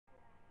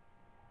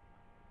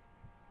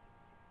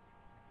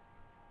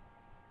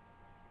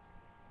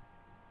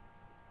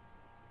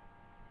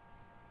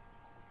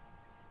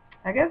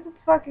I guess it's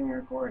fucking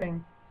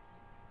recording,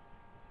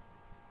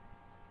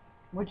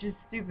 which is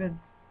stupid.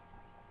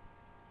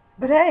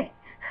 But hey,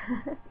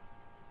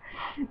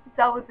 it's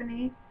Elle with an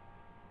E,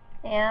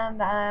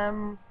 and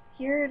I'm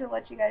here to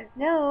let you guys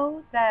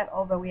know that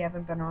although we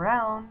haven't been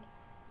around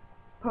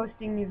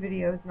posting new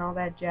videos and all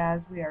that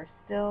jazz, we are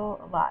still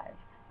alive.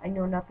 I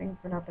know nothing's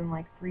been up in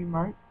like 3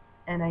 months,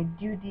 and I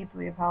do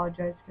deeply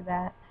apologize for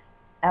that.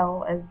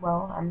 Elle as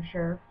well, I'm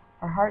sure.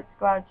 Our hearts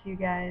go out to you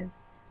guys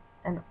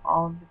and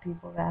all of the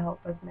people that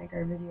help us make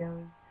our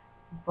videos,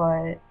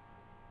 but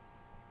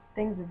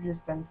things have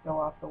just been so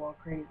off the wall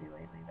crazy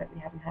lately that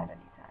we haven't had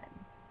any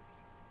time.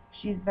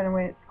 She's been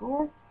away at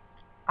school.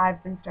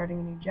 I've been starting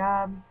a new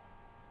job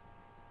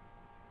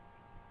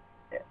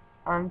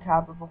on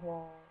top of a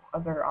whole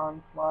other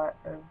onslaught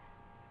of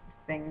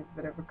things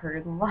that have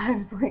occurred in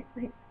lives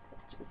lately.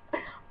 It's just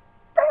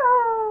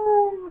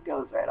boom, it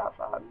goes right off.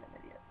 I'm an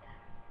idiot.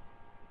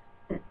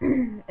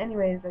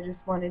 Anyways, I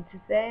just wanted to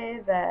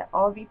say that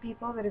all of you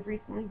people that have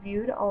recently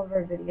viewed all of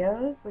our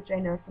videos, which I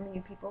know some of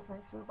you people from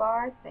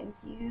Fubar, thank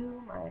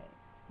you, my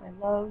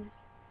love,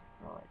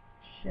 all that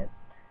shit.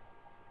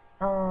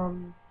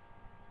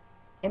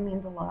 It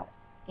means a lot.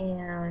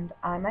 And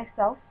I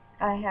myself,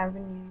 I have a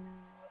new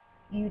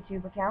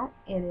YouTube account.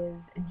 It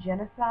is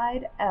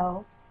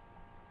GenocideElle.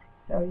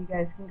 So you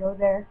guys can go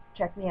there,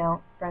 check me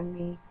out, friend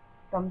me,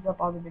 thumbs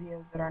up all the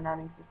videos that are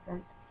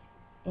non-existent,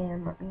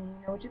 and let me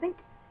know what you think.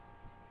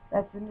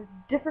 That's a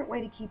different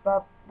way to keep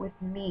up with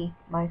me,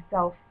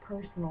 myself,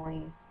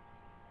 personally,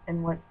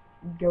 and what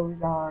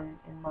goes on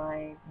in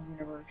my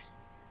universe.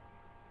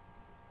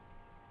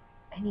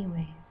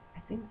 Anyways,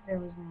 I think there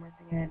was one more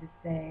thing I had to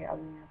say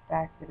other than the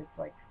fact that it's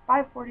like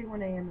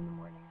 5:41 a.m. in the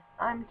morning.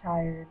 I'm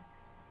tired,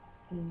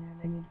 and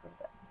I need to go to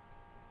bed.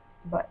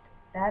 But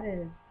that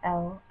is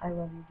Elle. I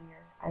love you, dear.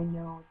 I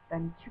know it's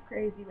been too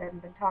crazy. We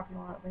haven't been talking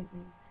a lot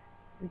lately,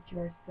 but you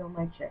are still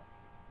my chick,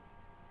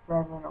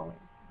 forever and always.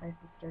 My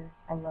sister,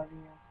 I love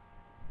you.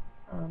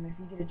 If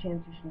you get a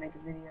chance, you should make a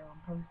video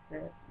and post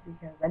it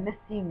because I miss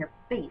seeing your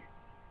face.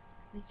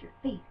 I miss your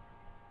face.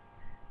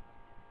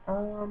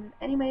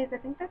 Anyways, I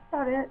think that's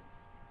about it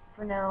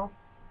for now.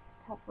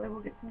 Hopefully, we'll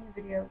get some new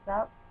videos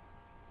up.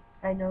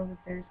 I know that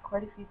there's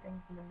quite a few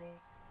things in the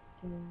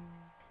making.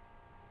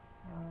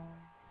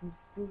 Some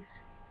spoofs,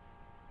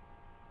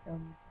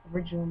 some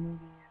original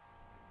movies,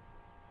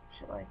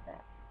 shit like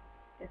that.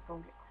 It's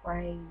gonna get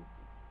crazy.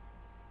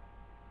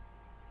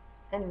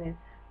 Anyways,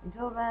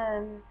 until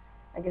then,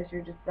 I guess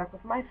you're just stuck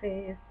with my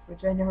face,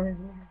 which I know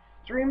isn't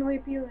extremely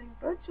appealing,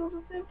 but you'll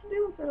just have to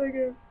deal with it, I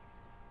guess.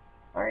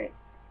 Alright,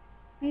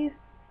 peace.